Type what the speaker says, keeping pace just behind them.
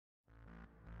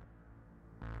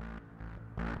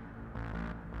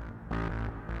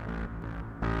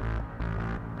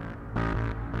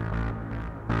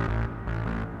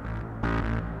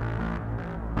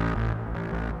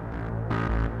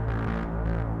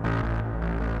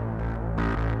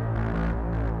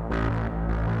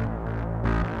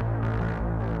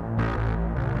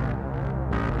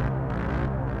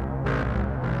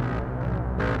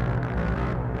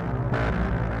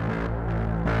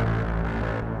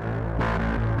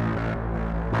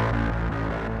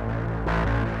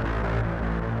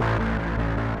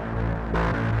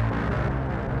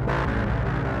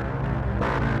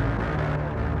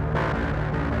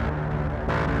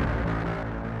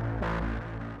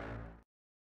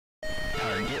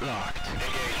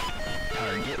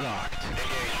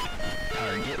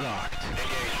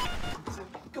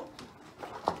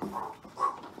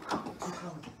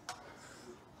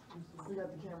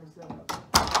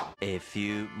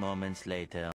few moments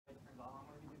later.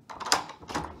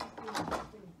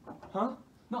 Huh?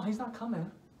 No, he's not coming.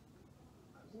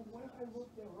 What if I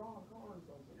looked at wrong car or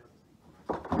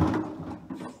something?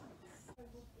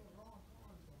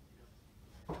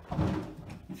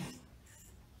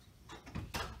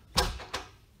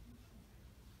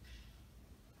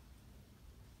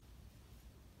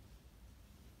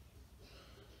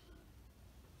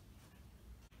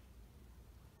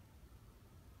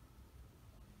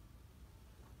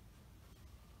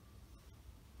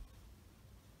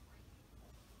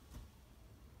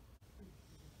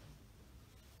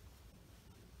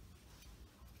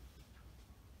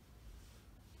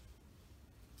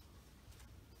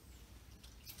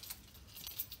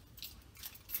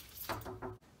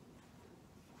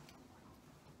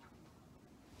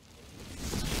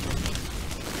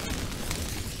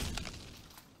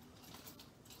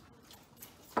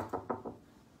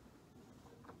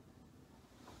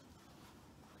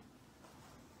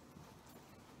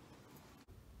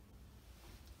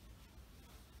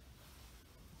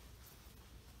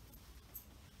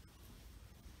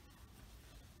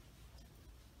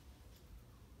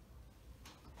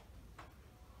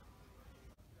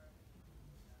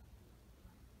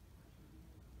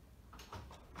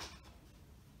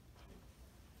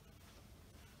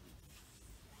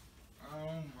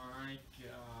 Oh my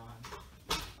god.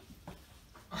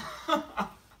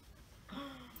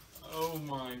 Oh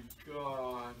my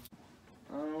god.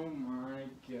 Oh my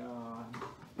god.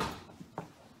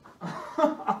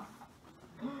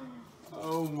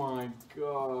 Oh my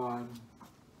god.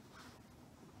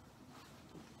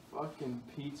 Fucking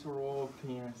pizza roll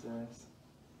penises.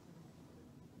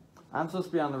 I'm supposed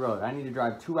to be on the road. I need to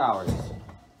drive 2 hours.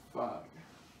 Fuck.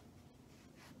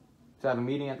 So I have a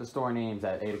meeting at the store names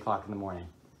at 8 o'clock in the morning.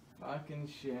 Fucking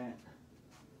shit.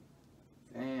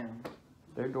 Damn.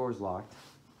 Their door's locked.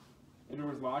 The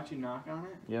door's locked, you knock on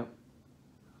it? Yep.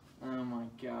 Oh my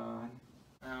god.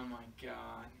 Oh my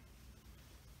god.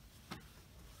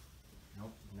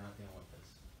 Nope, not dealing with this.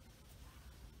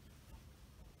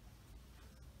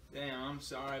 Damn, I'm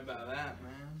sorry about that,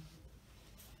 man.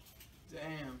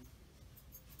 Damn.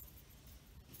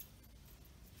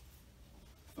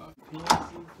 Fuck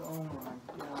PNC. Oh my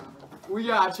god. We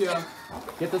got you.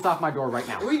 Get this off my door right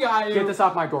now. We got you. Get this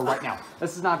off my door right now.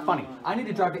 This is not funny. I need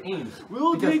to drive to Ames.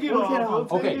 We'll because- take it off. We'll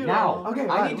take Okay, it now. off. Okay,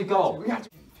 I need to go. We got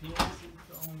you. PNC.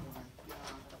 Oh my god.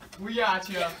 We got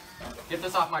you. Get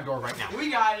this off my door right now.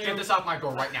 We got you. Get this off my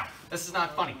door right now. This is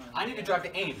not funny. I need to drive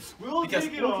to Ames. We'll because-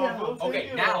 take it off. We'll take Okay,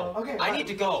 it now. off. Okay, I need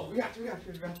to go. We got you. We got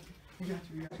you. We got you. We got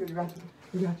you. We got you. We got you.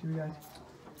 We got you. We got you.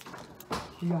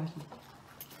 We got you.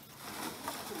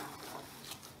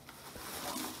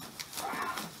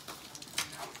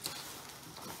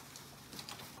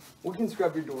 We can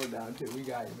scrub your door down too. We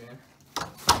got you, man.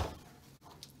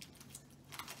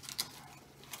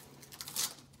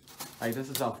 Like, this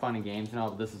is all fun and games and all,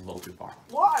 but this is a little too far.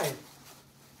 Why?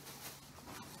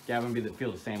 Gavin would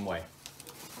feel the same way.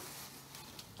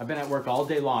 I've been at work all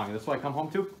day long. This is what I come home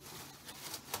to?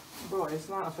 Bro, it's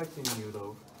not affecting you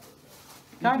though.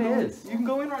 Kinda is. You can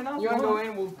go in right now. You wanna go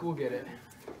in? We'll get it.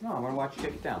 No, I want to watch you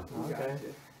take it down. We got Okay.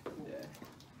 you. Yeah.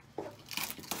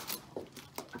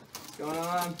 What's going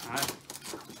on?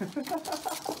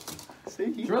 See,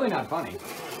 It's really not funny.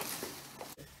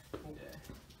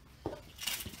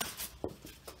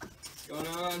 What's going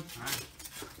on?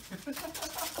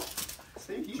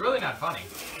 See, It's really not funny.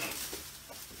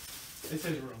 It's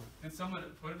his room. Did someone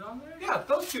put it on there? Yeah,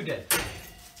 those two did.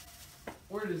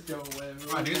 We're just going with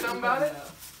it. Wanna do something about it?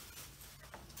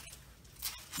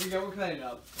 We're cleaning it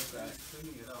up. That's right.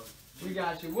 Cleaning it up. We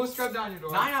got you. We'll scrub down your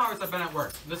door. 9 hours I've been at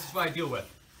work. This is what I deal with.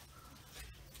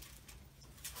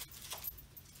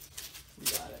 We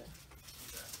got it.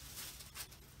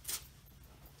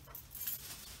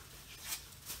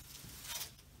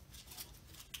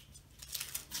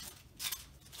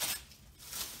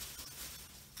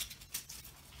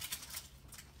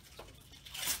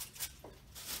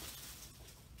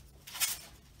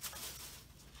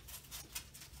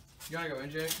 You wanna go in,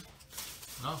 Jake?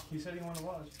 No. He said he wanted to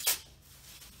watch.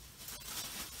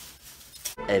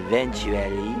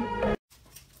 Eventually.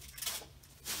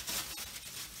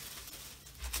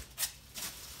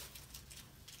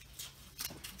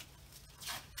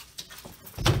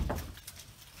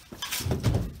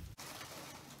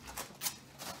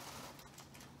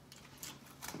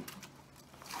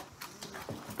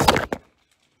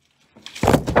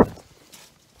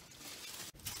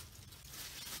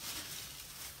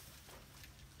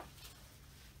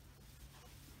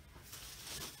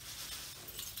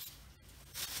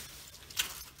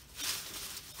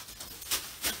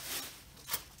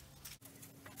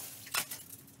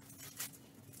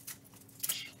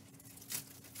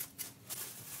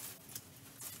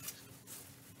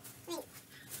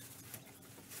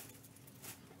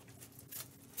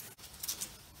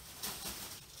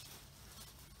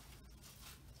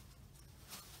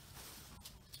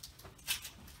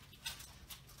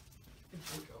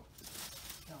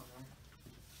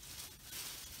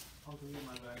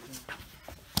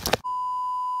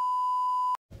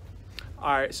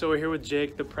 Alright, so we're here with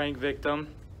Jake, the prank victim.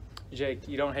 Jake,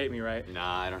 you don't hate me, right?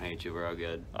 Nah, I don't hate you. We're all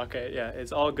good. Okay, yeah,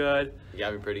 it's all good. You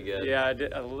got me pretty good. Yeah, I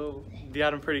did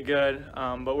got him pretty good,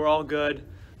 but we're all good.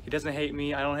 He doesn't hate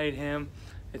me, I don't hate him.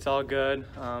 It's all good.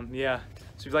 Yeah,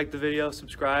 so if you like the video,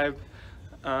 subscribe,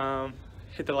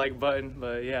 hit the like button,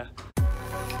 but yeah.